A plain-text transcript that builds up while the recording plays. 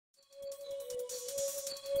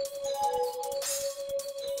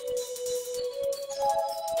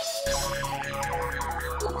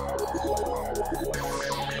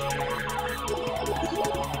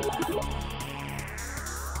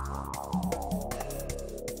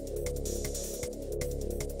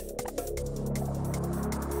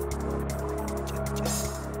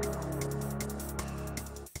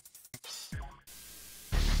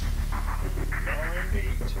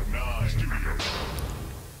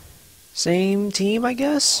Same team, I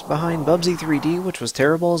guess, behind Bubsy 3D, which was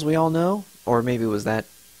terrible, as we all know. Or maybe it was that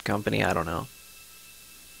company, I don't know.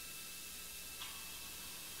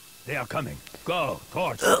 They are coming. Go,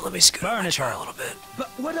 torch. Let me scoot my chair a little bit. But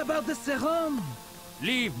what about the serum?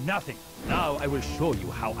 Leave nothing. Now I will show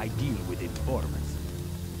you how I deal with informers.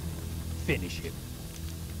 Finish him.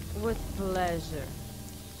 With pleasure.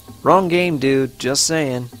 Wrong game, dude. Just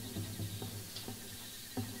saying.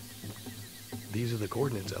 These are the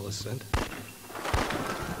coordinates Ellis sent.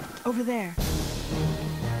 Over there.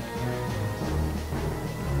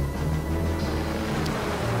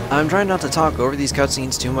 I'm trying not to talk over these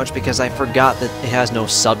cutscenes too much because I forgot that it has no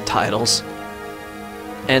subtitles.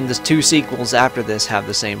 And the two sequels after this have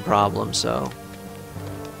the same problem, so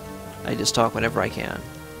I just talk whenever I can.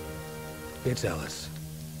 It's Ellis.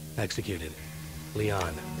 Executed.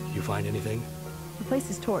 Leon, you find anything? The place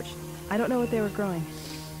is torched. I don't know what they were growing,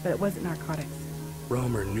 but it wasn't narcotics.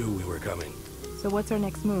 Romer knew we were coming. So what's our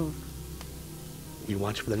next move? We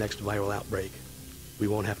watch for the next viral outbreak. We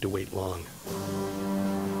won't have to wait long.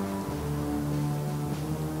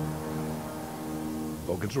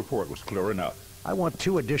 Logan's report was clear enough. I want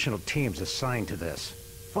 2 additional teams assigned to this.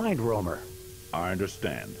 Find Romer. I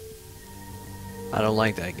understand. I don't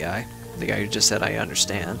like that guy. The guy who just said I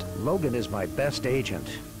understand. Logan is my best agent.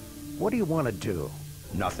 What do you want to do?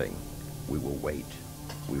 Nothing. We will wait.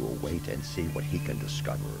 We will wait and see what he can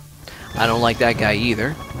discover. I don't like that guy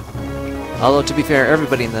either. Although, to be fair,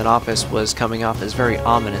 everybody in that office was coming off as very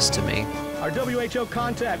ominous to me. Our WHO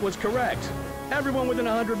contact was correct. Everyone within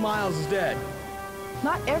 100 miles is dead.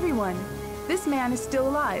 Not everyone. This man is still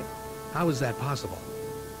alive. How is that possible?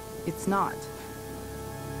 It's not.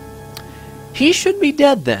 He should be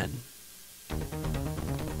dead then.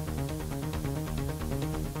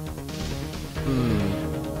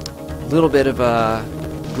 A little bit of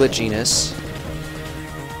glitchiness.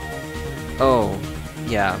 Oh,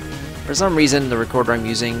 yeah. For some reason, the recorder I'm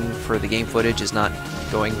using for the game footage is not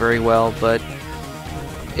going very well, but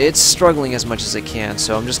it's struggling as much as it can,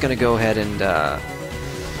 so I'm just going to go ahead and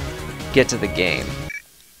get to the game.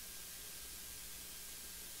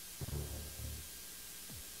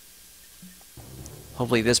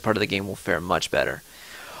 Hopefully this part of the game will fare much better.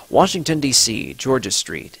 Washington, D.C., Georgia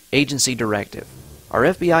Street, Agency Directive. Our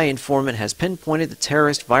FBI informant has pinpointed the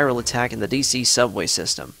terrorist viral attack in the D.C. subway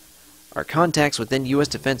system. Our contacts within U.S.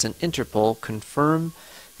 Defense and Interpol confirm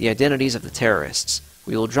the identities of the terrorists.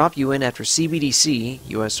 We will drop you in after CBDC,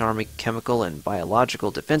 U.S. Army Chemical and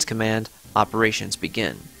Biological Defense Command, operations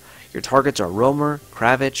begin. Your targets are Romer,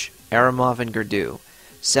 Kravich, Aramov, and Gurdu.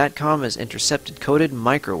 SATCOM has intercepted coded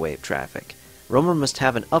microwave traffic. Romer must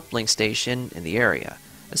have an uplink station in the area.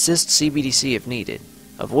 Assist CBDC if needed.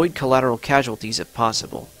 Avoid collateral casualties if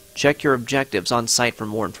possible. Check your objectives on site for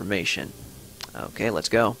more information. Okay, let's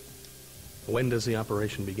go. When does the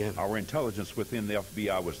operation begin? Our intelligence within the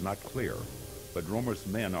FBI was not clear, but Romer's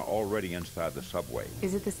men are already inside the subway.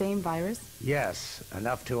 Is it the same virus? Yes,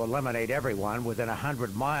 enough to eliminate everyone within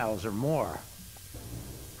 100 miles or more.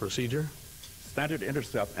 Procedure? Standard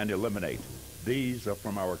intercept and eliminate. These are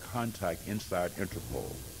from our contact inside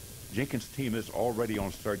Interpol. Jenkins' team is already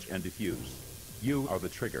on search and defuse. You are the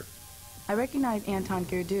trigger. I recognize Anton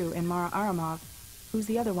Gurdu and Mara Aramov. Who's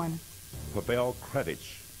the other one? Pavel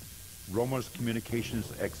Kravich, Romer's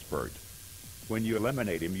communications expert. When you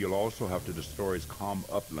eliminate him, you'll also have to destroy his comm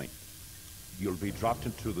uplink. You'll be dropped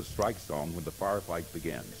into the strike zone when the firefight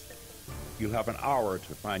begins. You'll have an hour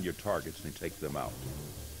to find your targets and take them out.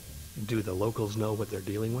 Do the locals know what they're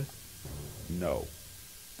dealing with? No.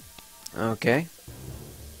 Okay.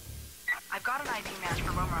 I've got an ID match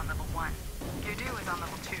for Romer on level 1. Gurdu is on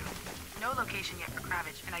level 2. No location yet for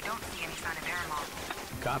Kravich, and I don't see any sign of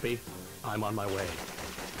Aramov. Copy. I'm on my way.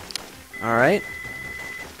 Alright.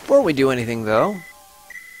 Before we do anything, though,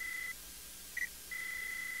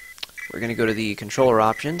 we're going to go to the controller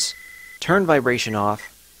options, turn vibration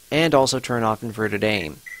off, and also turn off inverted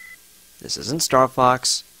aim. This isn't Star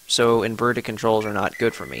Fox, so inverted controls are not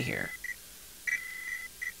good for me here.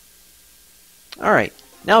 Alright,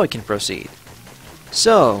 now we can proceed.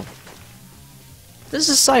 So, this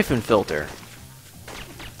is Syphon Filter.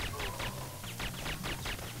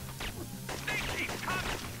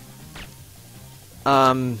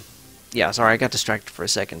 Yeah, sorry, I got distracted for a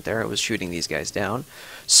second there. I was shooting these guys down.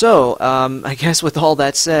 So, I guess with all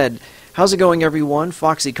that said, how's it going, everyone?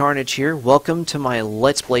 Foxy Carnage here. Welcome to my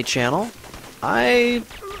Let's Play channel. I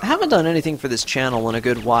I haven't done anything for this channel in a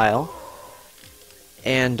good while,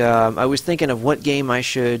 and I was thinking of what game I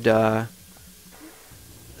should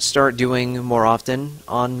start doing more often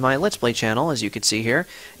on my Let's Play channel, as you can see here.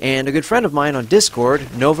 And a good friend of mine on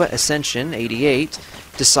Discord, Nova Ascension 88,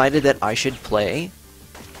 decided that I should play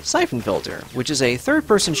Syphon Filter, which is a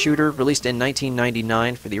third-person shooter released in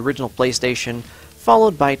 1999 for the original PlayStation,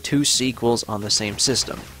 followed by 2 sequels on the same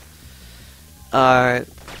system. They're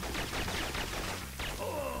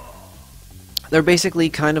basically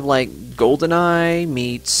kind of like Goldeneye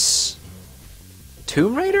meets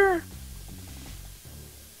Tomb Raider?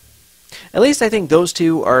 At least I think those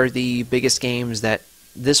two are the biggest games that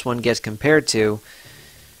this one gets compared to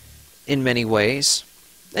in many ways.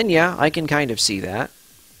 And yeah, I can kind of see that.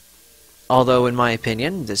 Although, in my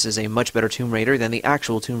opinion, this is a much better Tomb Raider than the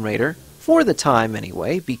actual Tomb Raider, for the time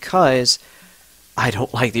anyway, because I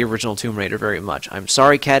don't like the original Tomb Raider very much. I'm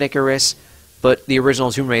sorry, Cat Icarus, but the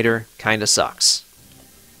original Tomb Raider kinda sucks.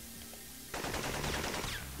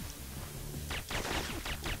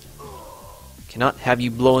 Cannot have you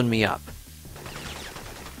blowing me up.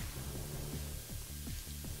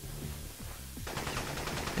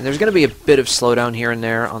 And there's going to be a bit of slowdown here and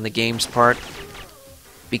there on the game's part,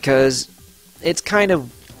 because it's kind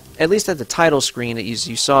of, at least at the title screen that you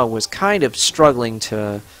saw, was kind of struggling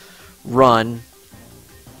to run.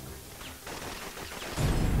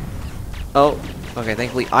 Oh, okay,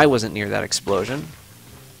 thankfully I wasn't near that explosion.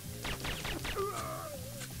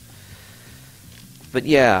 But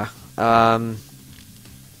yeah, the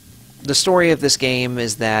story of this game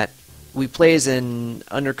is that we play as an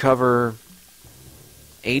undercover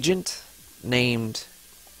agent named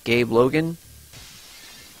Gabe Logan,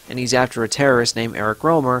 and he's after a terrorist named Eric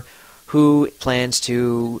Romer, who plans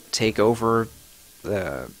to take over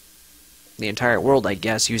the entire world, I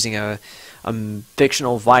guess, using a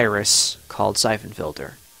fictional virus called Syphon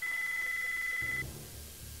Filter.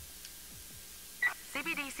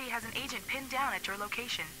 CBDC has an agent pinned down at your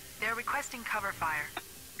location. They're requesting cover fire.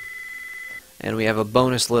 And we have a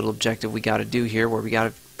bonus little objective we gotta do here, where we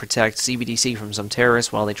gotta protect CBDC from some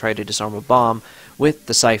terrorists while they try to disarm a bomb with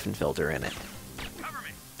the Syphon Filter in it.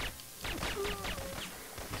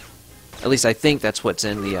 At least I think that's what's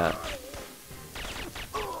in the, At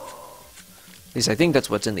least I think that's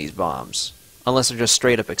what's in these bombs. Unless they're just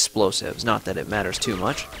straight up explosives, not that it matters too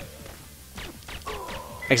much.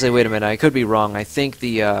 Actually, wait a minute, I could be wrong. I think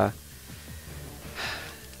the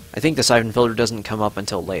Syphon Filter doesn't come up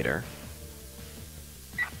until later.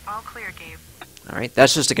 All clear, Gabe. Alright,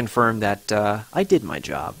 that's just to confirm that I did my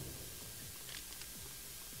job.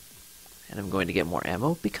 And I'm going to get more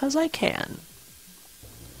ammo because I can.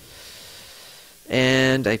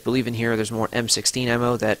 And I believe in here there's more M16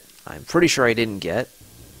 ammo that I'm pretty sure I didn't get.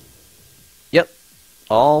 Yep,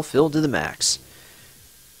 all filled to the max.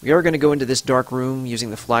 We are going to go into this dark room using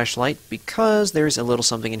the flashlight because there's a little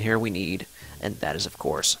something in here we need, and that is, of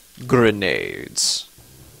course, grenades.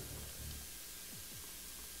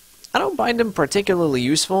 I don't find them particularly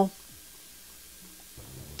useful.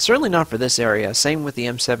 Certainly not for this area. Same with the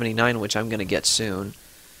M79, which I'm going to get soon.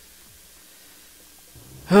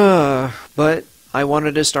 But I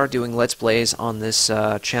wanted to start doing Let's Plays on this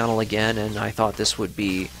channel again, and I thought this would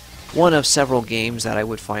be one of several games that I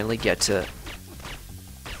would finally get to...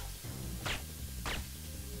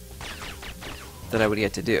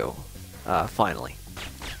 do. Finally.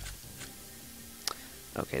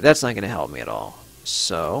 Okay, that's not going to help me at all.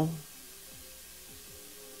 So...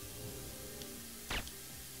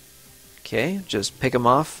 okay, just pick them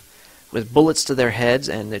off with bullets to their heads,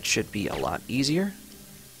 and it should be a lot easier.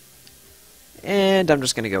 And I'm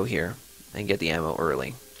just going to go here and get the ammo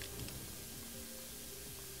early.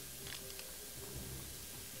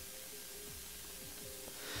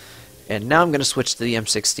 And now I'm going to switch to the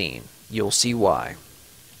M16. You'll see why.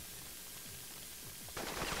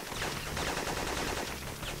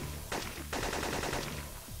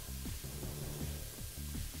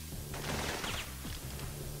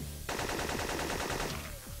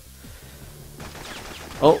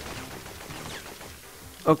 Oh.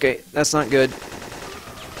 Okay, that's not good.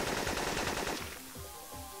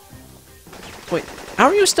 Wait, how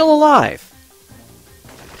are you still alive?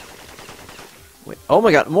 Wait, oh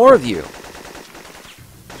my god, more of you!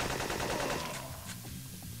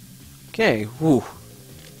 Okay, whew.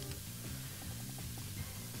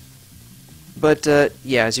 But,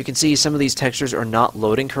 yeah, as you can see, some of these textures are not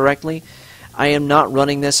loading correctly. I am not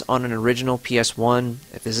running this on an original PS1,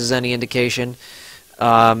 if this is any indication.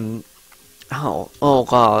 So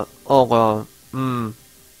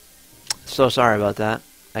sorry about that.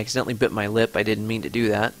 I accidentally bit my lip. I didn't mean to do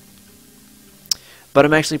that. But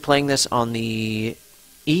I'm actually playing this on the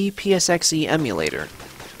EPSXE emulator.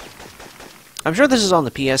 I'm sure this is on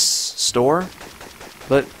the PS Store,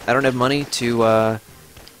 but I don't have money to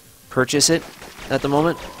purchase it at the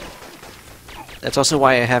moment. That's also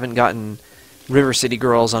why I haven't gotten River City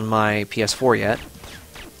Girls on my PS4 yet.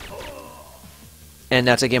 And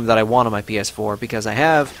that's a game that I want on my PS4 because I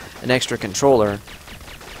have an extra controller.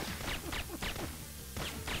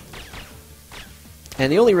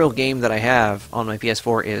 And the only real game that I have on my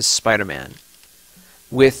PS4 is Spider-Man.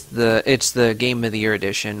 It's the Game of the Year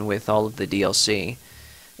edition with all of the DLC.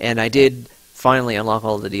 And I did finally unlock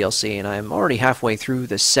all of the DLC, and I'm already halfway through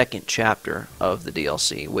the second chapter of the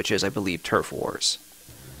DLC, which is, I believe, Turf Wars.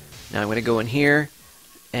 Now I'm going to go in here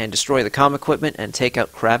and destroy the comm equipment and take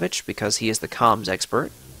out Kravitz, because he is the comms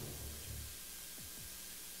expert.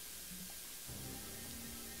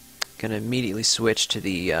 Going to immediately switch to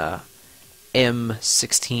the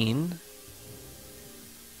M16.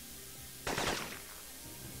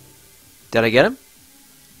 Did I get him?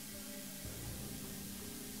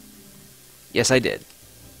 Yes, I did.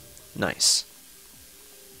 Nice.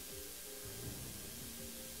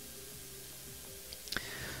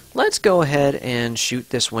 Let's go ahead and shoot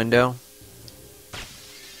this window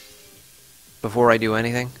before I do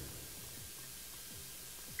anything.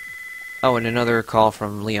 Oh, and another call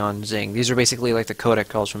from Leon Zing. These are basically like the codec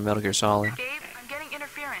calls from Metal Gear Solid. Gabe, I'm getting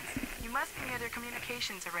interference. You must be near their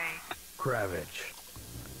communications array. Kravitz.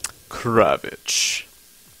 Kravitz.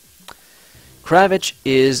 Kravitz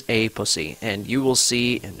is a pussy, and you will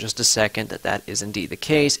see in just a second that that is indeed the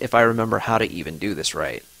case if I remember how to even do this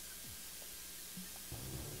right.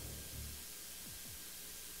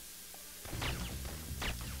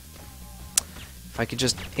 If I could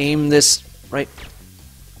just aim this right...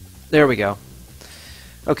 There we go.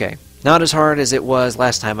 Okay, not as hard as it was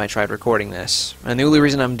last time I tried recording this. And the only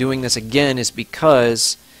reason I'm doing this again is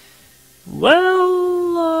because... well,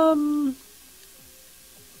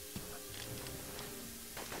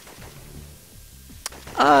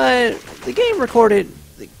 the game recorded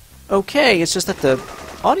okay, it's just that the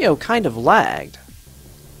audio kind of lagged.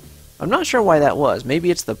 I'm not sure why that was.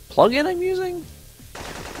 Maybe it's the plugin I'm using?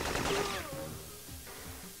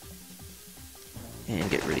 And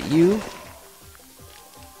get rid of you.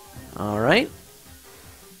 Alright.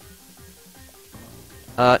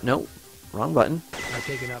 No. Wrong button. I've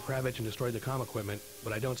taken out Kravitz and destroyed the comm equipment,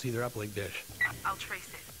 but I don't see their uplink dish. I'll trace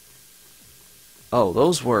it. Oh,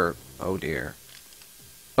 those were... oh dear.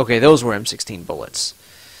 Okay, those were M16 bullets.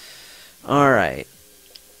 Alright.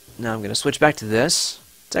 Now I'm going to switch back to this.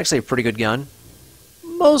 It's actually a pretty good gun.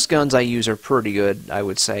 Most guns I use are pretty good, I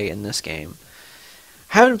would say, in this game.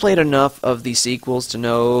 Haven't played enough of the sequels to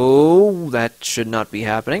know that should not be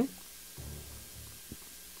happening.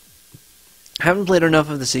 Haven't played enough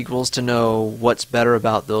of the sequels to know what's better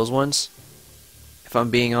about those ones, if I'm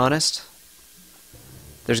being honest.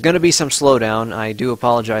 There's going to be some slowdown. I do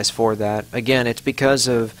apologize for that. Again, it's because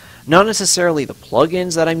of not necessarily the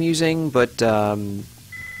plugins that I'm using, but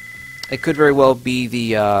it could very well be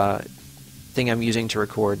the thing I'm using to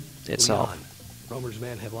record itself. Leon, Romer's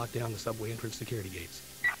men have locked down the subway entrance security gates.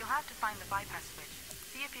 You'll have to find the bypass switch.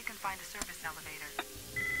 See if you can find a service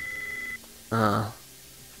elevator.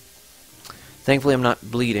 Thankfully I'm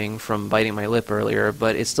not bleeding from biting my lip earlier,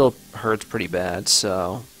 but it still hurts pretty bad,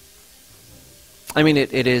 so... I mean,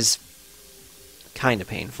 it is kind of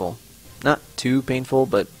painful. Not too painful,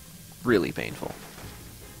 but really painful.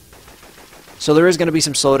 So there is going to be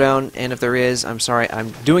some slowdown, and if there is, I'm sorry,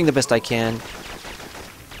 I'm doing the best I can.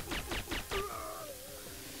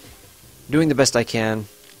 Doing the best I can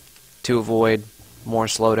to avoid more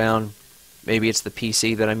slowdown. Maybe it's the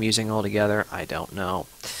PC that I'm using altogether. I don't know.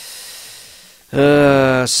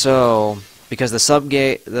 So, because the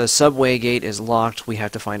subway gate is locked, we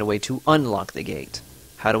have to find a way to unlock the gate.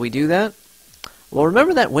 How do we do that? Well,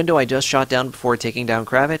 remember that window I just shot down before taking down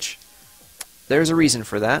Kravitz? There's a reason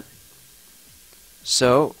for that.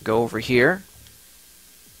 So, go over here.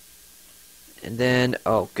 And then,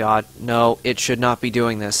 oh god, no, it should not be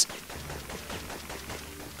doing this.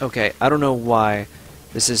 Okay, I don't know why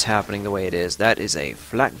this is happening the way it is. That is a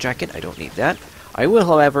flak jacket, I don't need that. I will,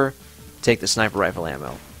 however, take the sniper rifle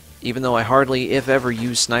ammo. Even though I hardly, if ever,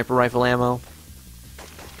 use sniper rifle ammo,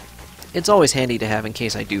 it's always handy to have in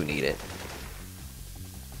case I do need it.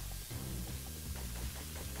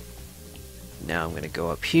 Now I'm going to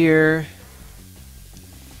go up here,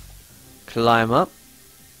 climb up,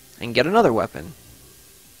 and get another weapon.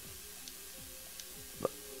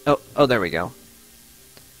 Oh, there we go.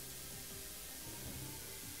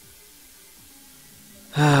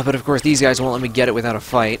 But of course these guys won't let me get it without a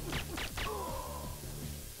fight.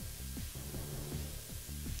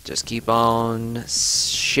 Just keep on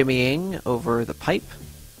shimmying over the pipe.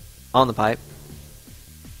 On the pipe.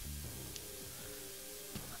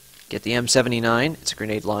 Get the M79. It's a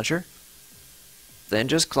grenade launcher. Then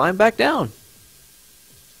just climb back down.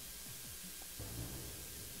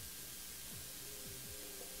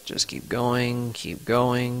 Just keep going, keep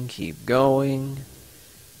going, keep going.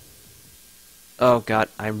 Oh god,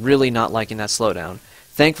 I'm really not liking that slowdown.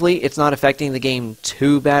 Thankfully, it's not affecting the game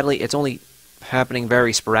too badly. It's only happening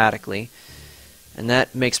very sporadically. And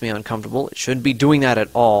that makes me uncomfortable. It shouldn't be doing that at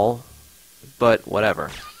all, but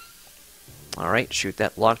whatever. Alright, shoot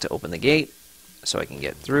that lock to open the gate so I can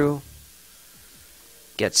get through.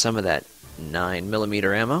 Get some of that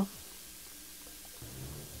 9mm ammo.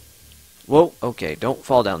 Whoa, okay, don't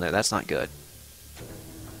fall down there. That's not good.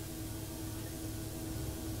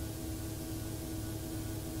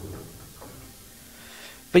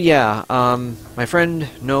 But yeah, my friend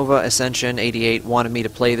Nova Ascension 88 wanted me to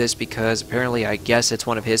play this because apparently I guess it's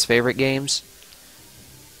one of his favorite games.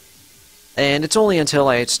 And it's only until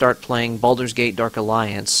I start playing Baldur's Gate Dark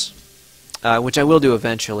Alliance, which I will do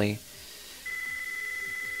eventually.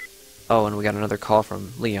 Oh, and we got another call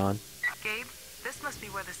from Leon. Gabe, this must be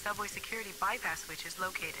where the subway security bypass switch is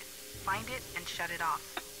located. Find it and shut it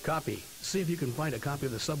off. Copy. See if you can find a copy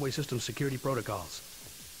of the subway system's security protocols.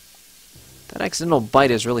 That accidental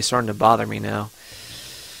bite is really starting to bother me now.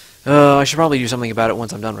 I should probably do something about it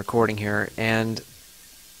once I'm done recording here, and...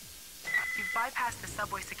 You've bypassed the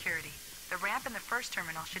subway security. The ramp in the first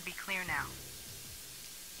terminal should be clear now.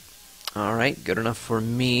 Alright, good enough for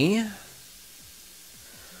me.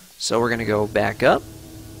 So we're going to go back up.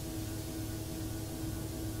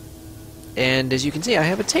 And as you can see, I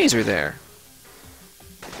have a taser there.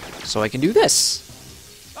 So I can do this.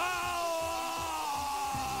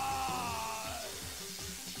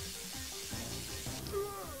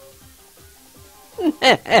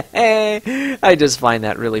 I just find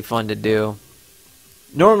that really fun to do.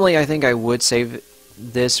 Normally, I think I would save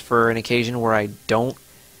this for an occasion where I don't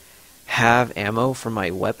have ammo for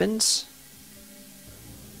my weapons.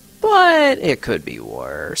 But it could be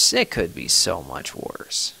worse. It could be so much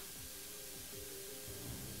worse.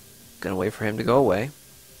 Gonna wait for him to go away.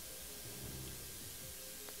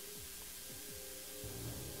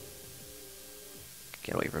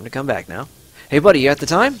 Can't wait for him to come back now. Hey buddy, you at the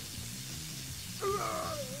time?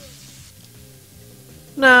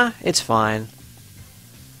 Nah, it's fine.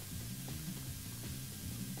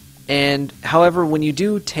 And, however, when you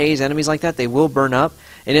do tase enemies like that, they will burn up.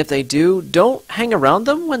 And if they do, don't hang around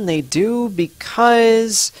them when they do,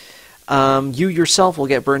 because you yourself will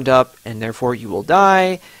get burned up, and therefore you will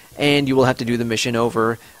die, and you will have to do the mission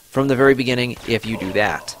over from the very beginning if you do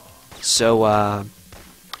that. So,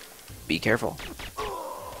 be careful.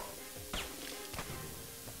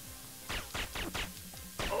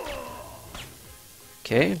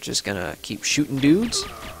 Okay, just gonna keep shooting dudes.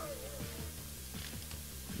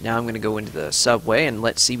 Now I'm gonna go into the subway and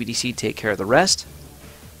let CBDC take care of the rest.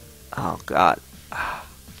 Oh god.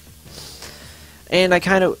 And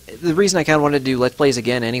the reason I kind of wanted to do Let's Plays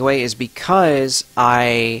again anyway is because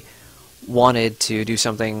I wanted to do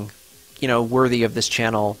something, you know, worthy of this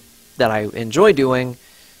channel that I enjoy doing,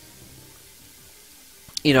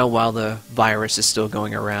 you know, while the virus is still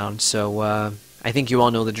going around. So, I think you all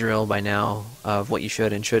know the drill by now of what you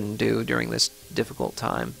should and shouldn't do during this difficult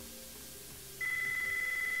time.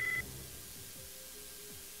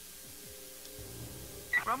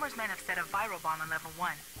 Romer's men have set a viral bomb on level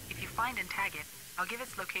 1. If you find and tag it, I'll give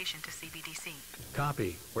its location to CBDC.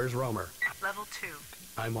 Copy. Where's Romer? Level 2.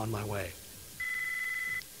 I'm on my way.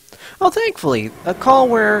 Oh, thankfully, a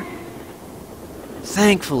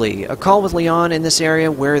call with Leon in this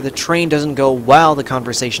area where the train doesn't go while the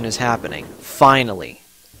conversation is happening. Finally.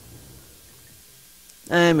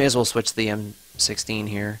 I may as well switch to the M16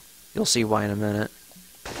 here. You'll see why in a minute.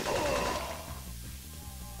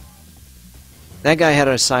 That guy had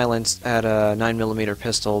a 9mm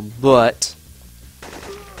pistol, but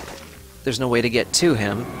there's no way to get to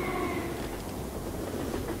him.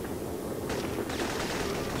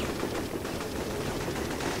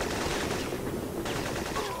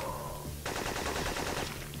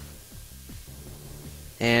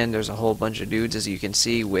 And there's a whole bunch of dudes, as you can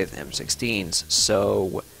see, with M16s.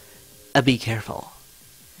 So, be careful.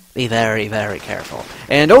 Be very, very careful.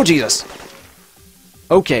 And, oh Jesus!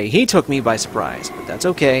 Okay, he took me by surprise, but that's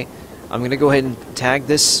okay. I'm going to go ahead and tag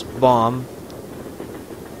this bomb.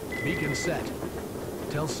 Beacon set.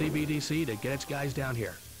 Tell CBDC to get its guys down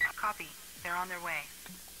here. Copy. They're on their way.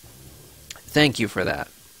 Thank you for that.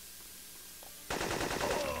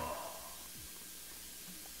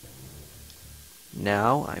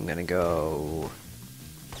 Now, I'm going to go...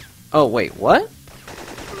 Oh, wait, what?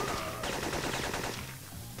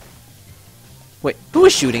 Wait, who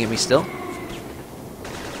is shooting at me still?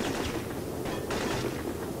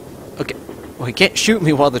 Okay. Well, he can't shoot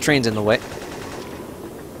me while the train's in the way.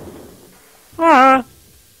 Ah!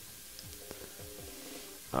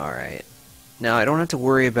 Alright. Now, I don't have to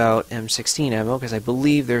worry about M16 ammo, because I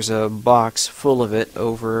believe there's a box full of it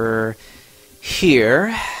over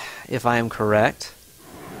here, if I am correct.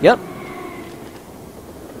 Yep.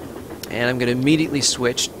 And I'm going to immediately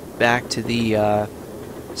switch back to the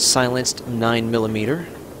silenced 9mm.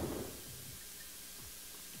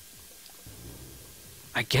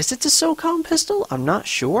 I guess it's a SOCOM pistol? I'm not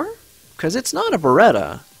sure, because it's not a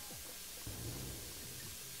Beretta.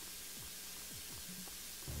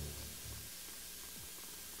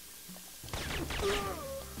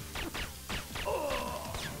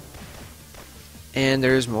 And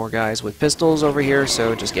there's more guys with pistols over here,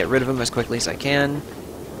 so just get rid of them as quickly as I can.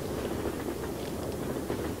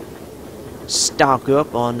 Stock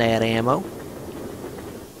up on that ammo.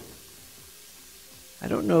 I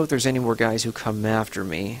don't know if there's any more guys who come after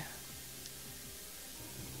me.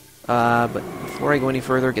 But before I go any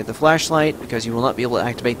further, get the flashlight, because you will not be able to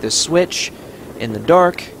activate this switch in the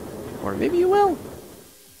dark. Or maybe you will.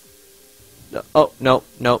 Oh, no,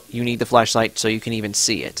 no, you need the flashlight so you can even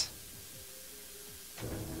see it.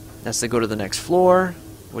 That's to go to the next floor,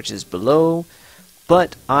 which is below,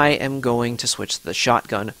 but I am going to switch to the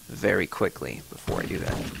shotgun very quickly before I do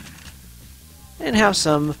that. And have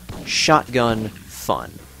some shotgun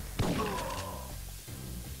fun.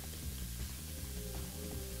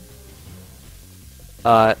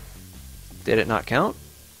 Did it not count?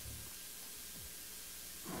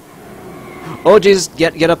 Oh Jesus,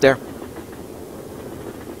 get up there.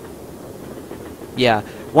 Yeah,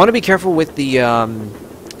 want to be careful with the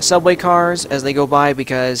subway cars as they go by,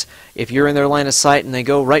 because if you're in their line of sight and they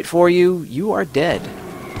go right for you, you are dead.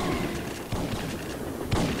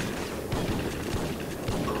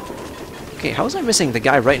 Okay, how was I missing the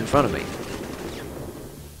guy right in front of me?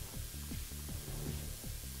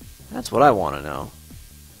 That's what I want to know.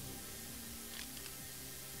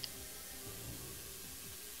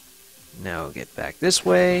 Now get back this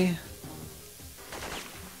way.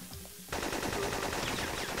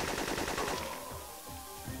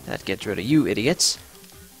 That gets rid of you idiots.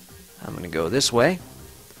 I'm going to go this way.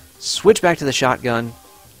 Switch back to the shotgun.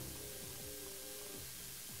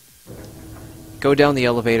 Go down the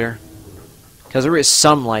elevator. Because there is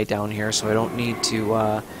some light down here, so I don't need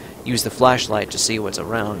to use the flashlight to see what's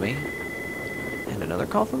around me. And another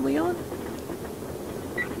call from Leon?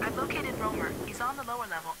 I've located Romer. He's on the lower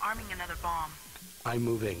level, arming another bomb. I'm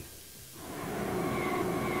moving.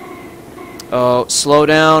 Oh, slow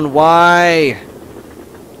down. Why?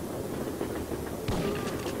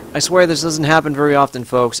 I swear this doesn't happen very often,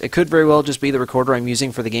 folks. It could very well just be the recorder I'm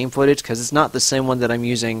using for the game footage, because it's not the same one that I'm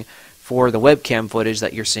using for the webcam footage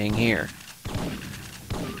that you're seeing here.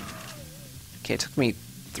 Okay, it took me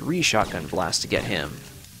 3 shotgun blasts to get him.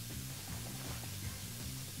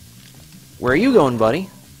 Where are you going, buddy?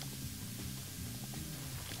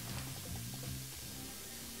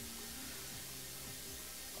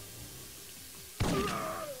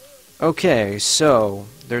 Okay, so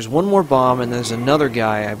there's one more bomb, and there's another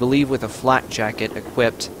guy, I believe with a flak jacket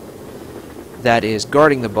equipped, that is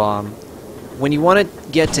guarding the bomb. When you want to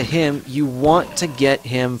get to him, you want to get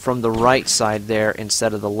him from the right side there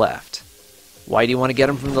instead of the left. Why do you want to get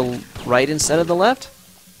him from the right instead of the left?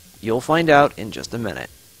 You'll find out in just a minute.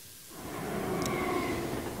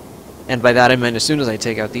 And by that I meant as soon as I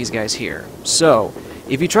take out these guys here. So,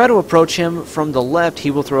 if you try to approach him from the left, he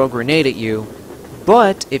will throw a grenade at you.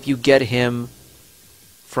 But if you get him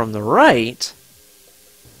from the right,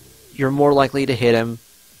 you're more likely to hit him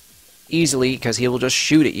easily, because he will just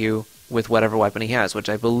shoot at you with whatever weapon he has, which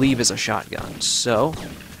I believe is a shotgun. So,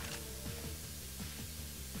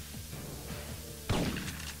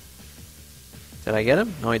 did I get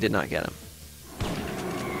him? No, I did not get him.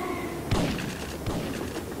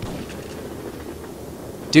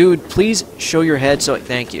 Dude, please show your head so...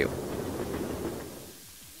 Thank you.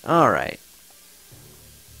 Alright.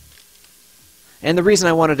 And the reason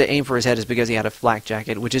I wanted to aim for his head is because he had a flak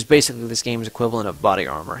jacket, which is basically this game's equivalent of body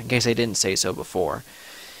armor, in case I didn't say so before.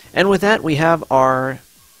 And with that, we have our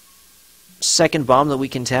second bomb that we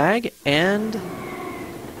can tag, and...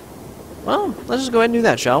 well, let's just go ahead and do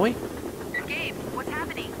that, shall we? Gabe, what's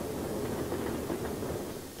happening?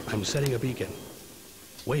 I'm setting a beacon.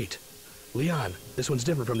 Wait. Leon, this one's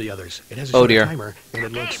different from the others. It has a Oh, short dear. timer, and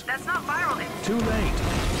it looks... Gabe, that's not viral. It's... too late.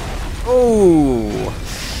 Oh!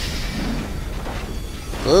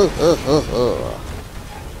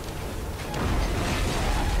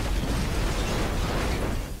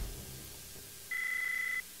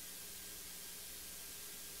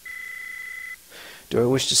 Do I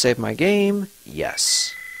wish to save my game?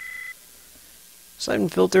 Yes. Syphon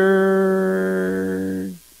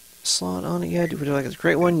Filter slot on it. Yeah, would you like to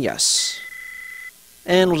create one? Yes.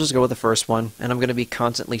 And we'll just go with the first one. And I'm going to be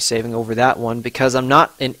constantly saving over that one because I'm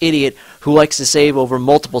not an idiot who likes to save over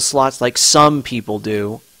multiple slots like some people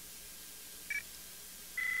do.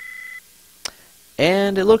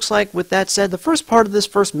 And it looks like, with that said, the first part of this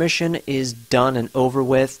first mission is done and over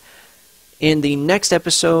with. In the next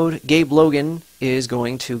episode, Gabe Logan is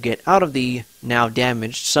going to get out of the now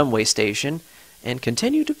damaged subway station and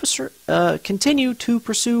continue to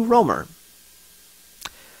pursue Romer.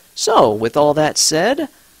 So, with all that said,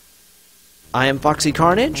 I am Foxy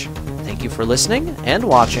Carnage. Thank you for listening and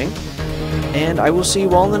watching, and I will see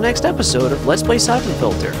you all in the next episode of Let's Play Syphon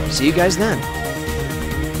Filter. See you guys then.